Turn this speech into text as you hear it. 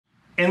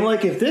And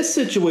like if this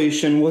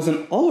situation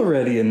wasn't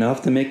already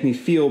enough to make me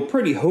feel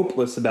pretty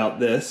hopeless about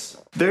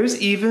this, there's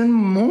even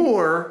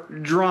more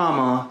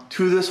drama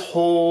to this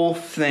whole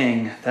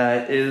thing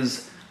that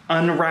is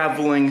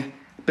unraveling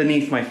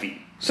beneath my feet.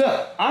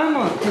 So I'm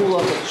gonna pull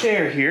up a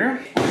chair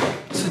here.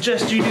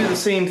 Suggest you do the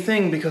same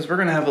thing because we're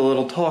gonna have a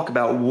little talk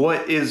about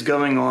what is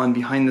going on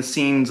behind the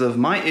scenes of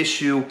my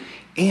issue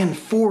and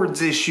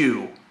Ford's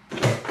issue.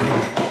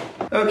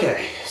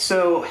 Okay,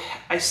 so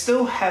I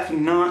still have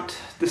not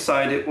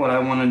decided what I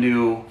want to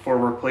do for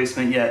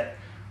replacement yet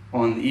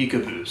on the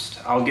EcoBoost.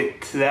 I'll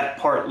get to that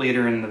part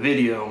later in the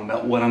video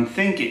about what I'm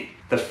thinking.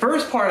 The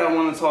first part I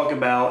want to talk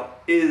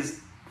about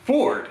is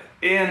Ford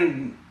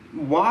and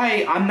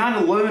why I'm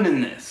not alone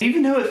in this.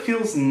 Even though it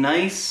feels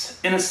nice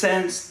in a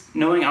sense,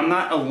 knowing I'm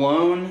not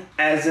alone,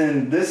 as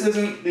in this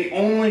isn't the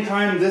only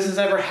time this has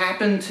ever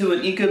happened to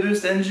an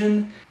EcoBoost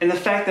engine, and the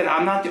fact that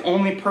I'm not the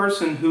only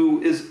person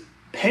who is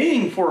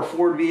paying for a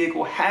Ford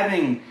vehicle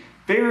having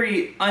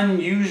very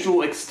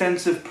unusual,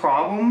 extensive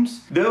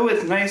problems. Though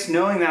it's nice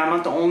knowing that I'm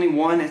not the only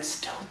one, it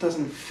still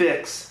doesn't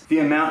fix the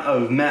amount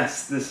of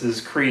mess this has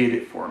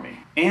created for me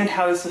and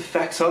how this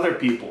affects other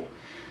people.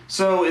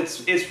 So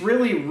it's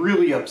really,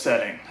 really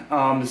upsetting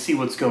to see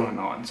what's going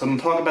on. So I'm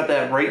gonna talk about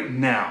that right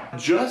now.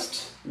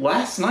 Just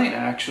last night,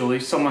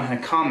 actually, someone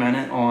had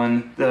commented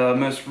on the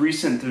most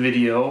recent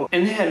video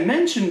and they had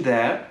mentioned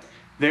that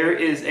there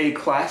is a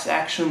class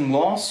action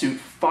lawsuit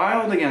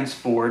filed against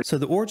Ford. So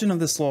the origin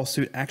of this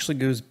lawsuit actually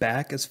goes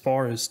back as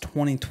far as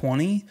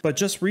 2020, but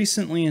just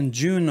recently in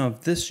June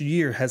of this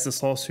year has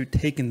this lawsuit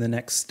taken the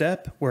next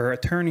step where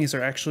attorneys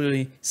are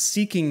actually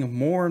seeking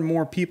more and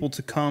more people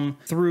to come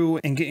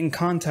through and get in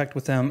contact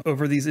with them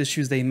over these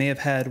issues they may have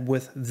had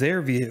with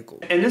their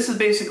vehicle. And this is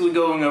basically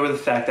going over the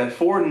fact that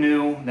Ford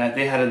knew that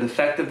they had a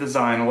defective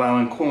design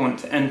allowing coolant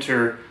to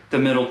enter the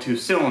middle two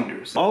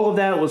cylinders. All of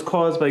that was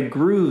caused by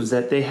grooves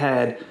that they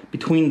had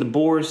between the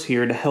bores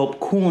here to help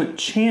coolant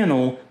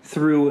channel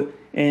through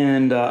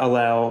and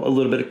allow a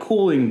little bit of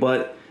cooling,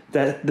 but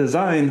that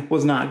design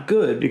was not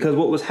good because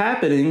what was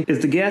happening is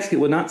the gasket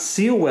would not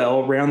seal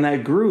well around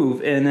that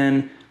groove and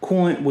then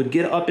coolant would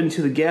get up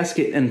into the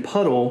gasket and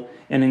puddle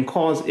and then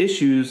cause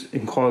issues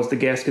and cause the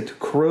gasket to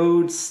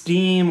corrode,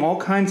 steam,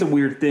 all kinds of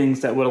weird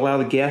things that would allow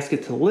the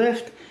gasket to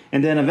lift,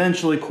 and then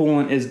eventually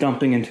coolant is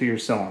dumping into your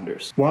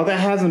cylinders. While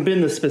that hasn't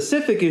been the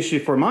specific issue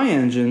for my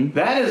engine,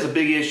 that is a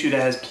big issue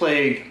that has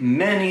plagued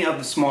many of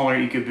the smaller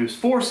EcoBoost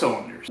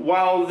 4-cylinders.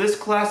 While this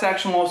class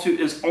action lawsuit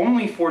is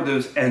only for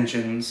those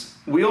engines,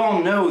 we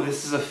all know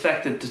this is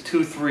affected the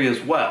 2.3 as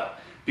well,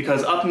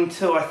 because up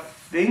until I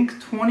think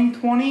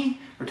 2020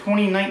 or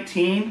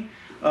 2019,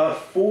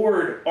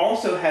 Ford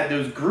also had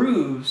those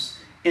grooves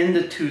in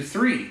the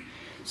 2.3.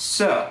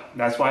 So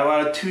that's why a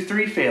lot of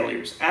 2.3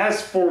 failures.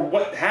 As for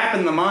what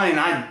happened to mine,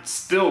 I'm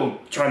still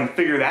trying to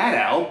figure that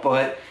out,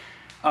 but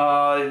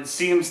it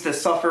seems to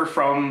suffer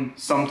from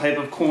some type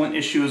of coolant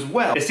issue as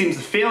well. It seems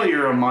the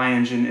failure of my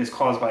engine is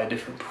caused by a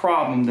different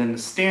problem than the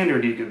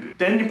standard EcoBoost.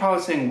 Then you're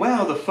probably saying,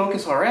 well, the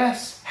Focus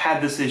RS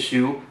had this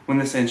issue when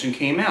this engine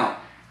came out.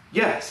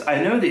 Yes,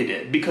 I know they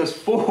did, because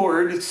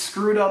Ford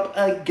screwed up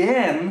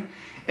again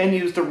and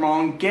used the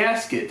wrong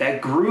gasket. That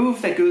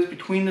groove that goes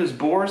between those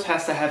bores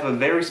has to have a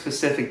very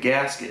specific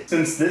gasket.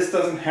 Since this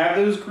doesn't have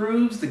those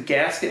grooves, the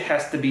gasket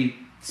has to be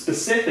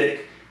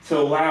specific to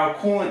allow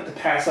coolant to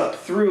pass up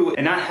through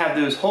and not have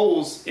those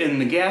holes in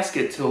the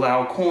gasket to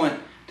allow coolant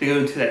to go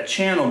into that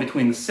channel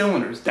between the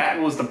cylinders. That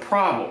was the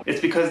problem.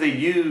 It's because they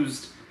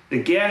used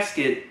the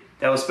gasket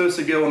that was supposed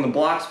to go on the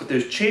blocks with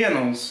those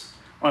channels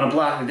on a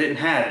block that didn't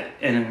have it,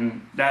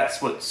 and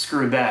that's what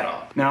screwed that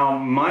up. Now,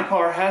 my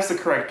car has the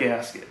correct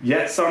gasket,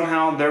 yet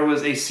somehow there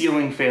was a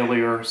sealing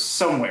failure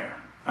somewhere.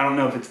 I don't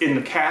know if it's in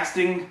the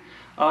casting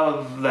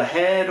of the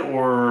head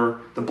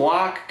or the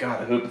block.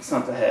 God, I hope it's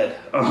not the head.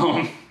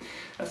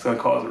 That's gonna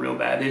cause a real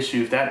bad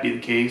issue if that be the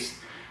case.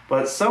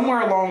 But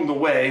somewhere along the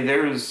way,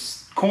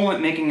 there's coolant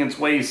making its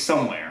way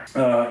somewhere.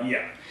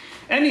 Yeah.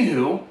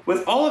 Anywho,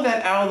 with all of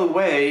that out of the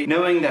way,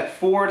 knowing that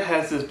Ford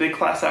has this big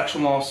class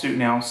action lawsuit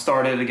now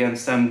started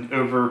against them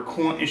over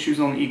coolant issues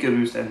on the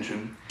EcoBoost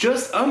engine,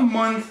 just a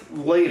month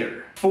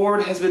later,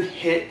 Ford has been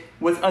hit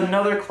with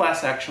another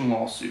class action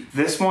lawsuit.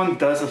 This one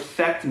does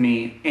affect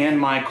me and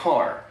my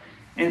car.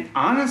 And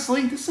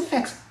honestly, this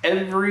affects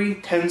every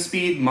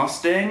 10-speed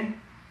Mustang,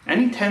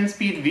 any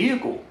 10-speed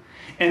vehicle.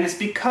 And it's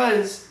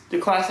because the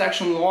class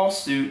action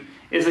lawsuit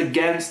is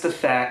against the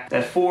fact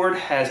that Ford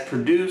has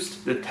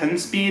produced the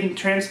 10-speed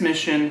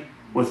transmission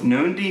with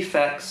known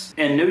defects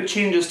and no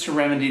changes to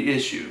remedy the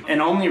issue.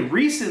 And only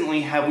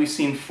recently have we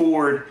seen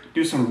Ford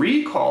do some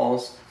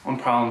recalls on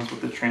problems with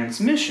the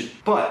transmission.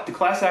 But the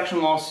class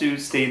action lawsuit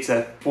states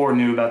that Ford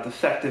knew about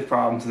defective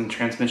problems in the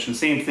transmission.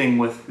 Same thing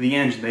with the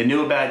engine. They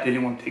knew about it, they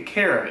didn't want to take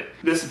care of it.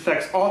 This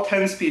affects all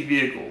 10-speed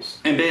vehicles.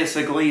 And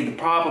basically the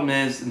problem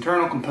is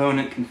internal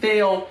component can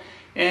fail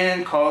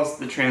and cause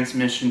the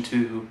transmission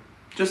to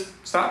just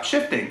stop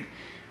shifting.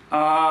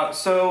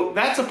 So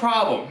that's a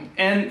problem.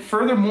 And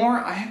furthermore,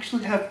 I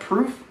actually have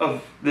proof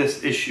of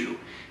this issue.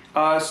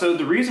 So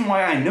the reason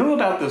why I know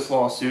about this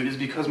lawsuit is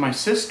because my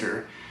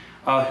sister,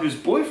 whose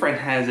boyfriend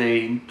has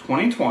a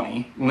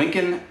 2020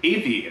 Lincoln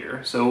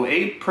Aviator, so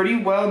a pretty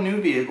well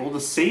new vehicle, the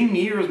same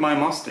year as my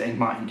Mustang,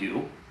 mind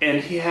you.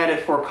 And he had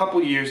it for a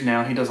couple years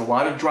now. He does a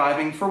lot of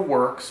driving for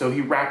work, so he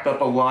racked up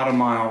a lot of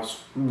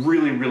miles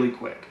really, really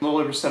quick. A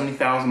little over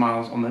 70,000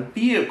 miles on the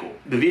vehicle.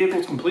 The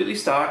vehicle's completely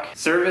stock,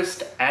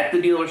 serviced at the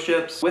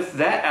dealerships. With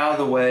that out of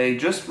the way,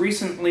 just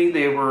recently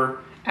they were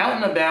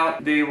out and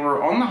about, they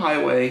were on the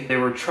highway, they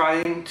were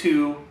trying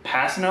to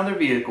pass another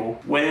vehicle.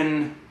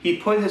 When he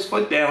put his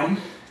foot down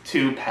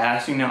to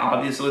pass, you know,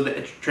 obviously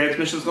the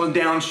transmission's gonna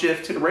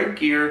downshift to the right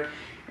gear,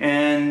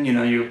 and you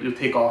know, you'll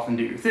take off and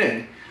do your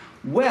thing.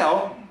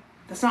 Well,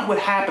 that's not what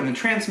happened. The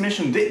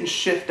transmission didn't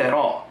shift at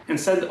all.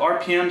 Instead, the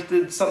RPMs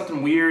did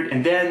something weird,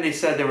 and then they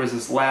said there was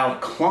this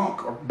loud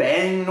clunk or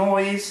bang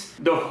noise.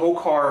 The whole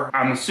car,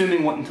 I'm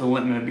assuming, went into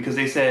limit because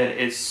they said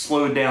it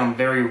slowed down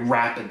very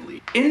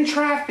rapidly. In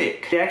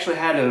traffic, they actually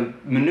had to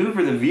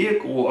maneuver the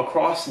vehicle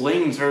across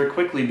lanes very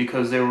quickly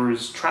because there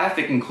was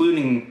traffic,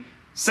 including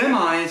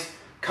semis,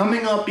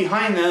 coming up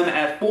behind them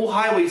at full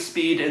highway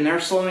speed, and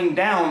they're slowing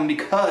down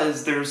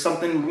because there's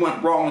something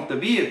went wrong with the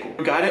vehicle.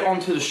 Got it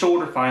onto the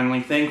shoulder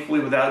finally,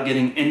 thankfully without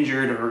getting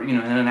injured or, you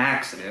know, in an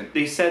accident.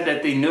 They said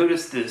that they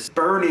noticed this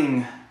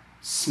burning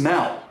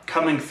smell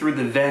coming through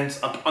the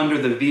vents up under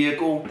the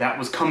vehicle that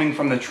was coming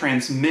from the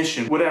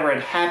transmission. Whatever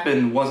had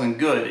happened wasn't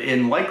good,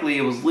 and likely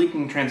it was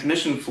leaking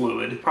transmission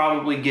fluid,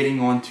 probably getting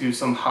onto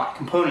some hot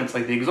components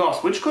like the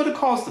exhaust, which could have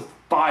caused the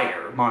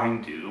fire,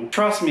 mind you.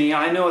 Trust me,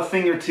 I know a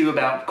thing or two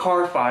about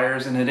car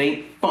fires, and it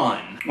ain't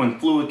fun when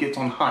fluid gets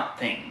on hot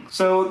things.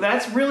 So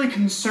that's really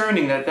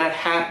concerning that that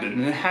happened,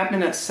 and it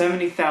happened at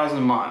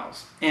 70,000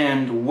 miles.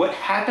 And what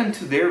happened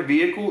to their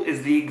vehicle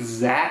is the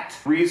exact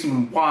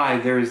reason why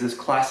there is this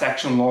class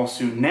action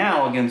lawsuit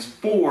now against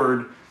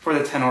Ford for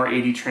the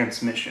 10R80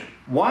 transmission.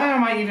 Why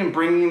am I even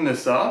bringing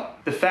this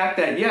up? The fact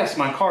that yes,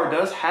 my car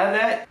does have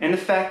that, and the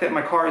fact that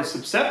my car is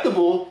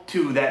susceptible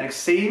to that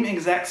same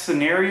exact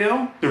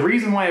scenario, the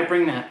reason why I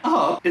bring that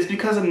up is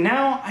because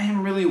now I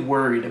am really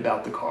worried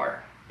about the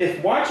car.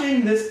 If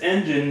watching this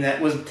engine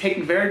that was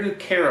taken very good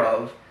care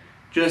of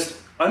just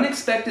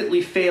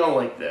unexpectedly fail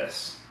like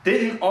this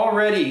didn't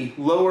already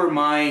lower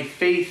my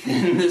faith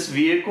in this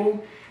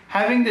vehicle,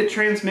 having the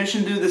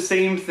transmission do the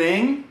same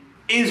thing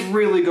is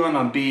really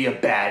gonna be a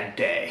bad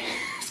day.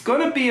 It's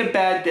gonna be a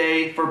bad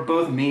day for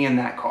both me and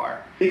that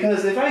car.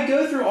 Because if I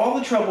go through all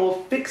the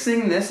trouble of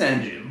fixing this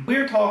engine,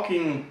 we're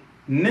talking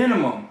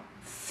minimum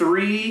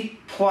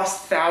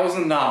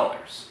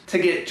 $3,000+ to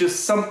get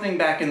just something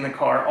back in the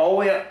car, all the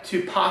way up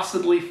to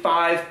possibly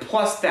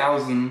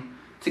 $5,000+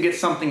 to get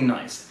something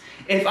nice.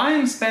 If I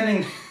am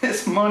spending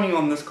this money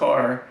on this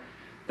car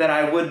that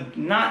I would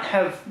not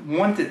have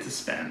wanted to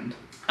spend,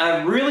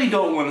 I really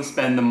don't want to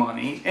spend the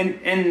money,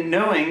 and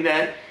knowing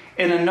that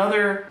in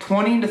another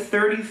 20 to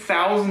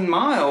 30,000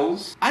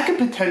 miles, I could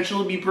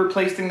potentially be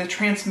replacing the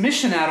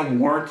transmission out of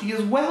warranty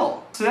as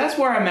well. So that's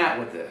where I'm at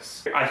with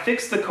this. I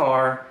fixed the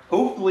car.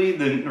 Hopefully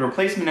the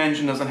replacement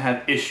engine doesn't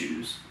have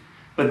issues.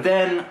 But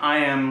then I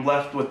am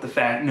left with the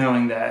fact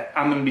knowing that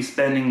I'm going to be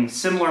spending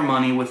similar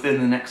money within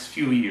the next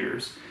few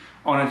years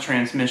on a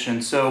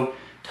transmission. So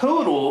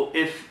total,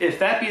 if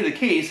that be the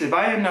case, if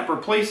I end up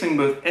replacing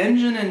both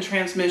engine and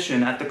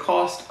transmission at the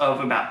cost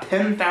of about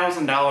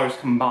 $10,000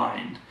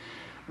 combined,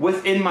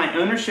 within my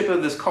ownership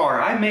of this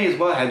car, I may as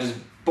well have just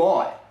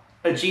bought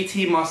a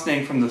GT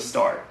Mustang from the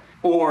start.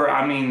 Or,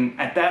 I mean,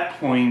 at that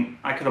point,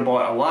 I could have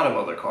bought a lot of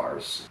other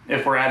cars.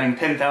 If we're adding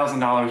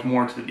 $10,000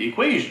 more to the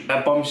equation,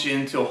 that bumps you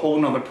into a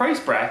whole nother price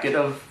bracket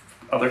of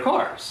other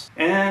cars.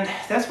 And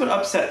that's what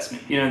upsets me.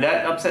 You know,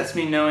 that upsets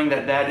me knowing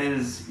that that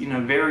is, you know,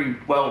 very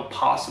well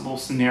possible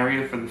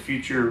scenario for the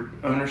future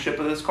ownership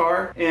of this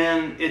car.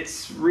 And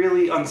it's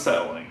really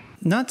unsettling.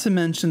 Not to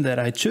mention that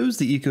I chose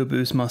the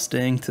EcoBoost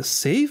Mustang to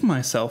save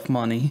myself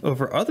money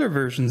over other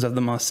versions of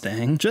the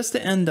Mustang, just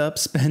to end up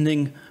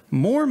spending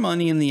more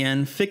money in the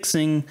end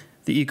fixing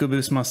the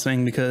EcoBoost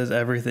Mustang because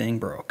everything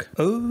broke.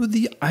 Oh,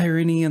 the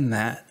irony in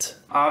that.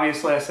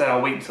 Obviously, I said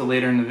I'll wait until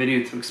later in the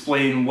video to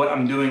explain what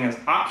I'm doing as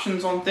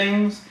options on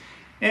things,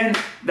 and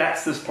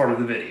that's this part of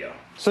the video.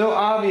 So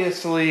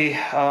obviously,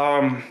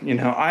 you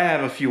know, I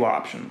have a few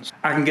options.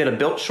 I can get a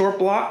built short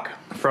block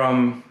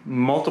from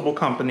multiple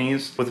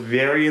companies with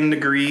varying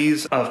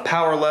degrees of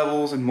power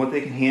levels and what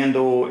they can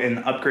handle and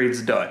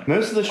upgrades done.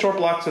 Most of the short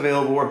blocks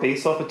available are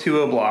based off a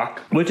 2.0 block,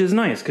 which is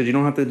nice because you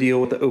don't have to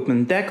deal with the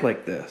open deck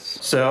like this.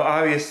 So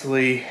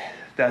obviously,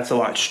 that's a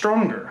lot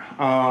stronger.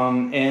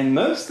 And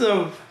most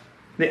of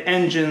the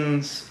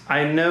engines,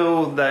 I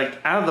know, like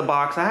out of the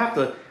box, I have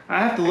to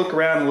look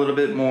around a little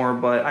bit more,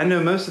 but I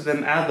know most of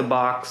them out of the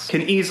box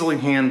can easily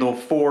handle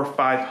 400 or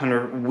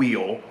 500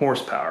 wheel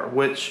horsepower,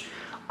 which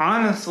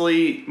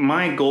honestly,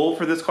 my goal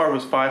for this car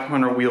was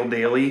 500 wheel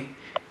daily,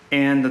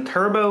 and the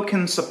turbo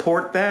can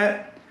support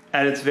that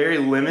at its very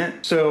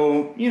limit.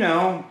 So, you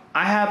know,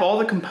 I have all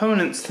the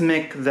components to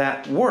make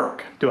that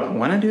work. Do I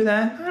want to do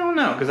that? I don't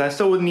know, because I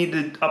still would need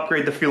to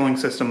upgrade the fueling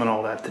system and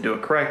all that to do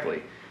it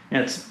correctly.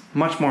 It's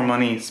much more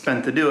money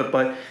spent to do it,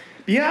 but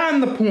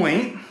beyond the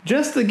point,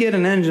 just to get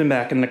an engine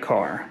back in the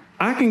car,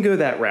 I can go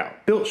that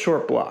route, built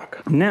short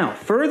block. Now,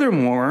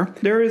 furthermore,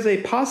 there is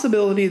a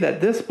possibility that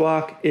this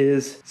block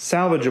is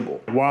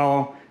salvageable.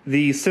 While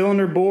the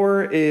cylinder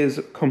bore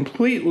is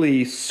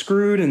completely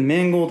screwed and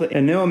mangled,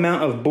 and no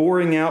amount of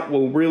boring out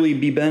will really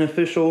be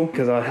beneficial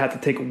because I'd have to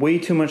take way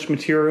too much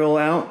material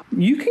out.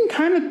 You can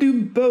kind of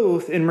do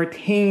both and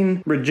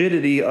retain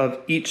rigidity of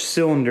each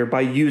cylinder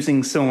by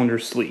using cylinder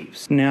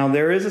sleeves. Now,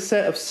 there is a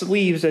set of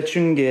sleeves that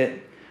you can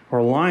get,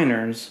 or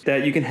liners,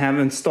 that you can have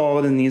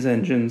installed in these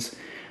engines.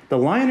 The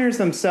liners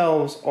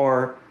themselves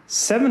are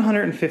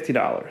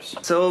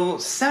 $750. So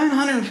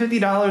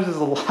 $750 is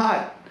a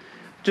lot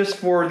just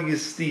for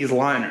these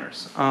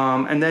liners.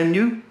 And then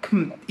you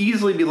can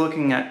easily be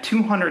looking at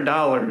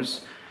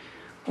 $200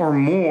 or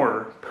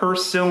more per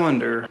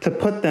cylinder to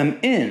put them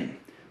in.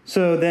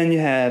 So then you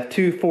have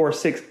 $200,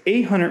 $400,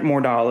 $600, $800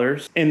 more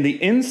dollars in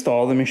the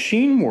install, the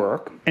machine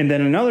work, and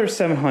then another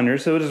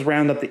 $700. So it'll just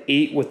round up to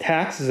 $800 with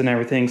taxes and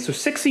everything. So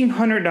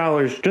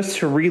 $1,600 just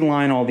to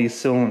reline all these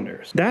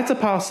cylinders. That's a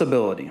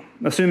possibility,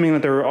 assuming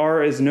that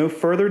there is no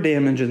further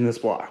damage in this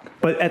block.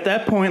 But at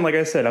that point, like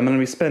I said, I'm going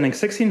to be spending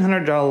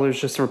 $1,600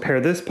 just to repair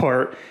this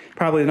part,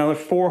 probably another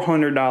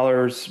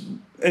 $400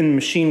 in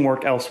machine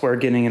work elsewhere,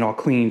 getting it all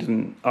cleaned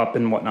and up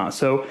and whatnot.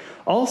 So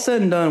all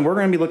said and done, we're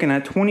going to be looking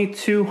at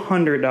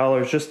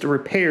 $2,200 just to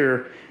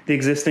repair the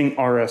existing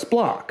RS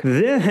block.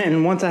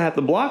 Then once I have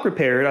the block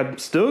repaired, I'm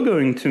still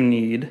going to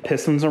need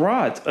pistons and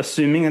rods,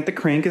 assuming that the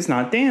crank is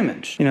not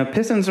damaged. You know,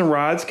 pistons and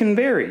rods can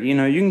vary. You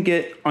know, you can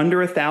get under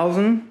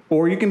 1,000,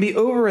 or you can be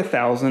over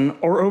 1,000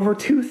 or over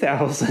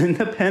 2,000,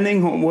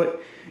 depending on what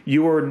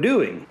you are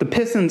doing. The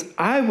pistons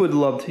I would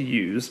love to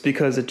use,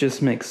 because it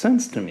just makes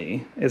sense to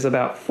me, is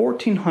about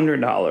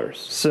 $1,400.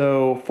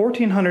 So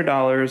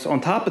 $1,400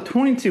 on top of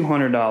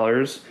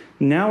 $2,200,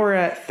 now we're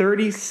at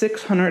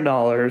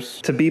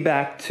 $3,600 to be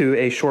back to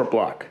a short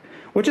block,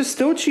 which is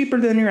still cheaper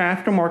than your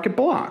aftermarket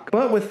block.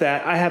 But with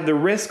that, I have the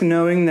risk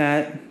knowing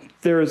that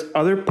there's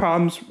other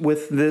problems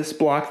with this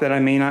block that I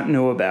may not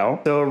know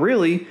about. So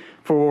really,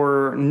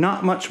 for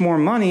not much more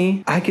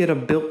money, I get a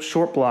built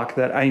short block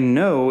that I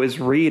know is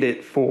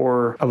rated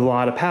for a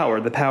lot of power,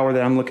 the power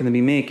that I'm looking to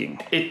be making.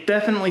 It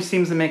definitely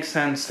seems to make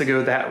sense to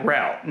go that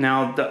route.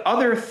 Now, the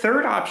other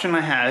third option I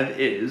have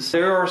is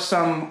there are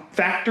some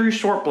factory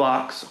short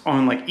blocks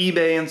on like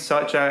eBay and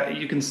such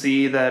you can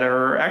see that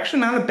are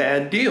actually not a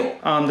bad deal.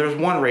 There's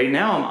one right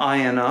now I'm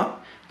eyeing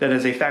up that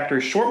is a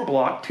factory short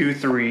block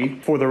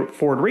 2.3 for the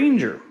Ford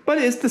Ranger. But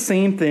it's the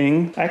same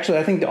thing. Actually,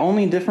 I think the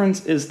only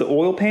difference is the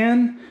oil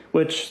pan,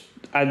 which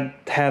I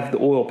have the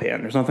oil pan.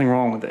 There's nothing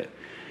wrong with it.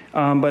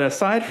 But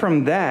aside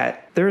from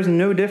that, there's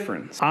no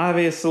difference.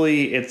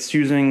 Obviously, it's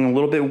using a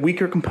little bit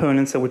weaker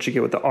components than what you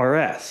get with the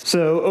RS.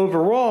 So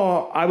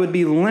overall, I would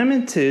be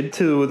limited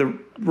to the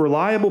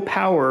reliable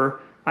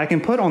power I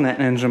can put on that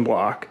engine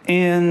block,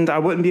 and I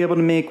wouldn't be able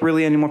to make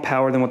really any more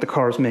power than what the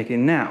car is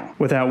making now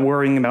without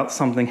worrying about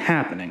something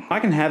happening. I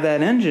can have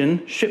that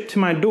engine shipped to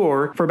my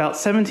door for about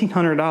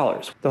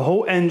 $1,700. The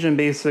whole engine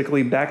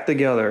basically back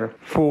together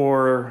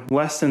for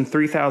less than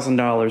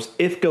 $3,000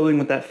 if going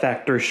with that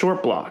factory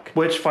short block,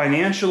 which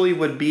financially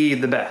would be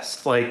the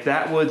best. Like,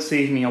 that would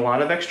save me a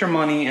lot of extra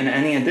money, and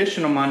any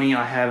additional money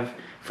I have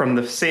from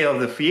the sale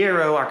of the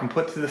Fiero I can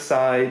put to the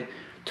side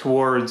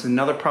towards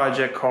another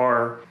project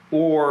car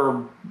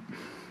or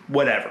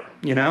whatever,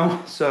 you know?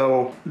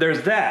 So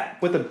there's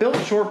that. With a built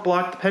short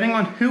block, depending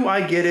on who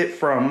I get it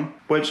from,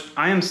 which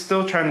I am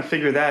still trying to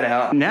figure that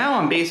out. Now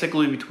I'm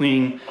basically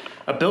between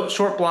a built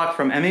short block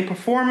from MA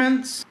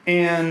Performance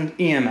and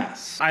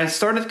EMS. I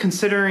started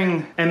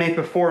considering MA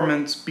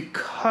Performance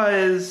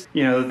because,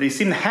 you know, they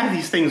seem to have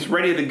these things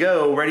ready to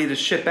go, ready to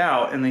ship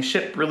out, and they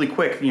ship really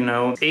quick, you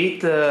know,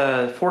 8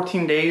 to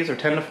 14 days or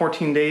 10 to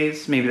 14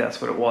 days, maybe that's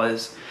what it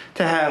was,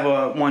 to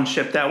have one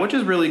shipped out, which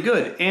is really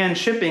good. And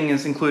shipping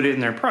is included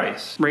in their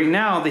price. Right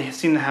now, they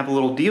seem to have a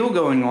little deal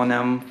going on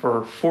them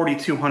for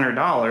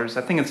 $4,200.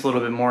 I think it's a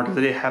little bit more because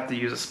they have to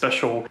use a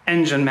special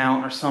engine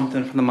mount or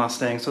something for the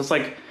Mustang. So it's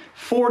like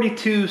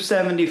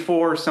 $4,274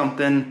 or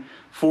something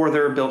for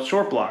their built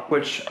short block,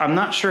 which I'm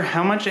not sure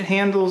how much it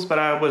handles, but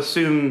I would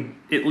assume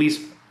at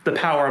least the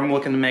power I'm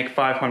looking to make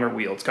 500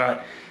 wheel. It's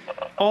got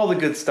all the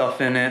good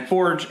stuff in it.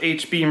 Forged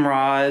H-beam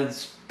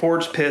rods,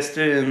 forged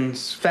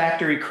pistons,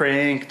 factory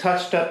crank,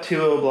 touched up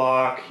 2.0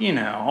 block, you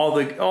know,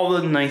 all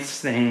the nice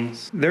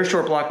things. Their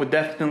short block would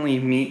definitely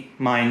meet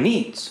my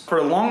needs.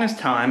 For the longest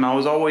time, I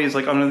was always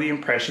like under the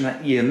impression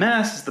that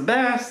EMS is the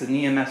best, and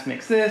EMS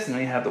makes this, and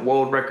they have the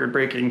world record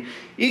breaking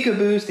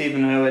EcoBoost,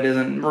 even though it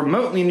isn't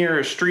remotely near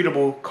a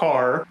streetable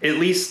car. At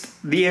least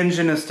the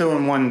engine is still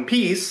in one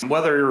piece.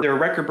 Whether their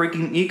record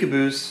breaking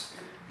EcoBoost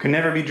could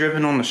never be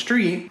driven on the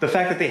street, the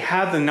fact that they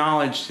have the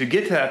knowledge to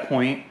get to that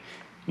point,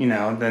 you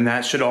know, then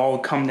that should all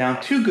come down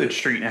to good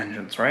street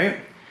engines, right?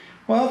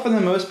 Well, for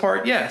the most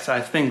part, yes,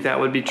 I think that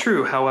would be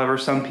true. However,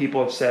 some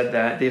people have said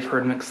that they've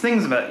heard mixed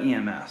things about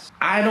EMS.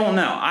 I don't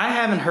know. I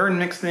haven't heard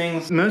mixed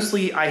things.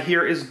 Mostly I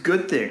hear is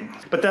good things.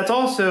 But that's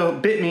also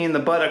bit me in the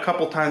butt a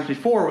couple times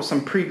before with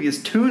some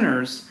previous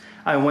tuners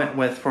I went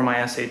with for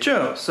my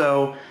SHO.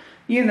 So,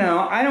 you know,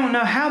 I don't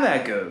know how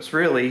that goes,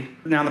 really.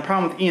 Now, the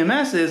problem with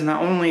EMS is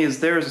not only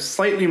is theirs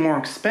slightly more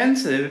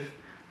expensive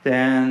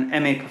than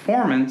MA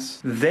Performance,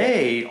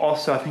 they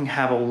also, I think,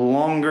 have a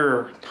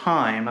longer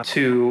time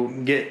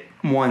to get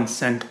one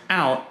sent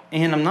out,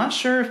 and I'm not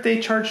sure if they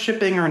charge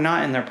shipping or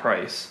not in their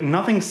price.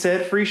 Nothing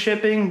said free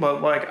shipping,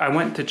 but like I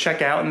went to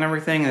check out and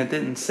everything and it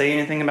didn't say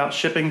anything about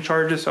shipping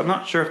charges, so I'm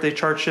not sure if they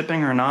charge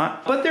shipping or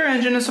not. But their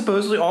engine is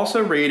supposedly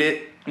also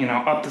rated, you know,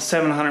 up to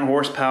 700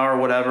 horsepower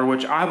or whatever,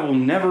 which I will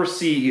never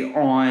see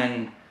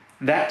on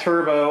that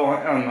turbo,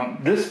 on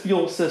this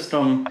fuel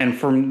system, and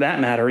for that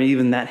matter,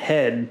 even that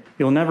head,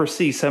 you'll never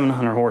see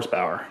 700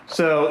 horsepower.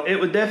 So it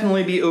would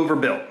definitely be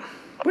overbuilt,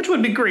 which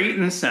would be great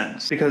in a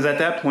sense, because at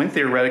that point,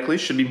 theoretically,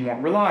 should be more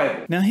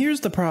reliable. Now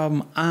here's the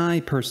problem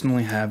I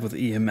personally have with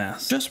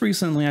EMS. Just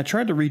recently, I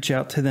tried to reach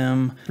out to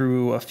them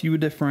through a few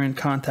different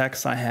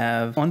contacts I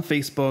have on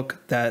Facebook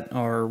that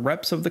are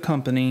reps of the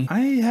company. I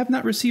have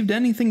not received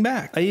anything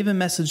back. I even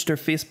messaged their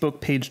Facebook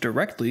page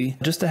directly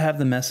just to have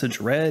the message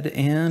read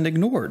and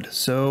ignored.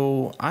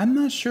 So I'm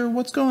not sure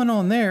what's going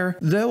on there.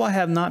 Though I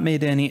have not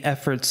made any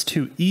efforts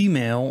to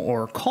email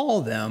or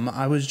call them,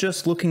 I was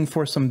just looking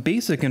for some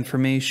basic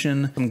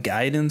information, some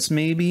guidance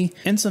maybe,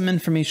 and some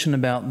information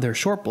about their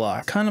short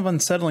block. Kind of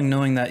unsettling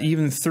knowing that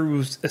even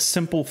through a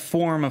simple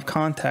form of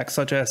contact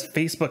such as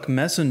Facebook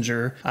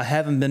Messenger, I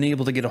haven't been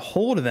able to get a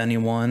hold of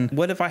anyone.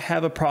 What if I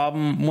have a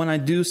problem when I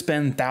do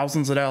spend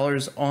thousands of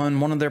dollars on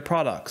one of their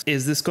products?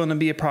 Is this going to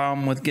be a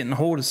problem with getting a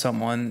hold of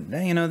someone?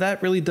 You know,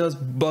 that really does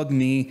bug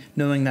me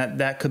knowing that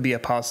that could be a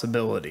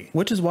possibility,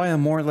 which is why I'm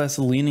more or less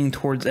leaning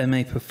towards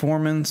MA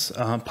Performance,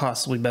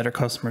 possibly better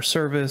customer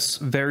service,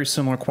 very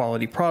similar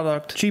quality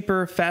product,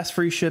 cheaper, fast,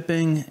 free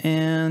shipping,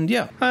 and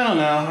yeah. I don't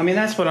know. I mean,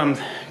 that's what I'm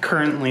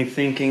currently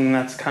thinking.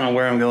 That's kind of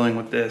where I'm going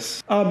with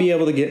this. I'll be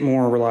able to get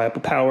more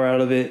reliable power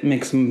out of it,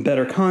 make some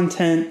better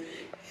content,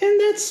 and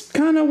that's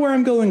kind of where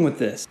I'm going with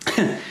this.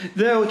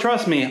 Though,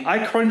 trust me,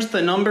 I crunched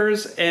the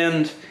numbers,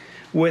 and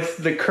with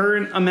the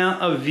current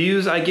amount of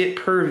views I get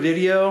per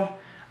video,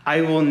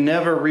 I will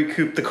never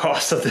recoup the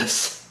cost of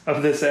this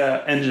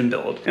engine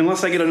build,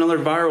 unless I get another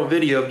viral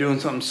video of doing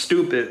something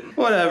stupid.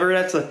 Whatever,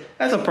 that's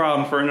a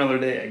problem for another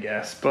day, I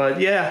guess.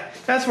 But yeah,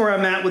 that's where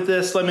I'm at with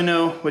this. Let me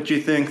know what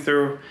you think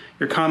through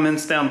your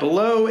comments down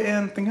below,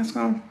 and I think that's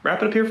gonna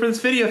wrap it up here for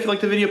this video. If you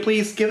liked the video,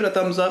 please give it a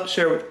thumbs up,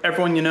 share it with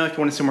everyone you know. If you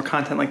want to see more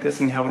content like this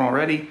and you haven't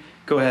already,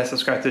 go ahead,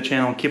 subscribe to the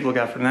channel, keep a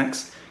lookout for the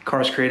next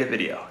Karz Kreated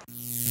video.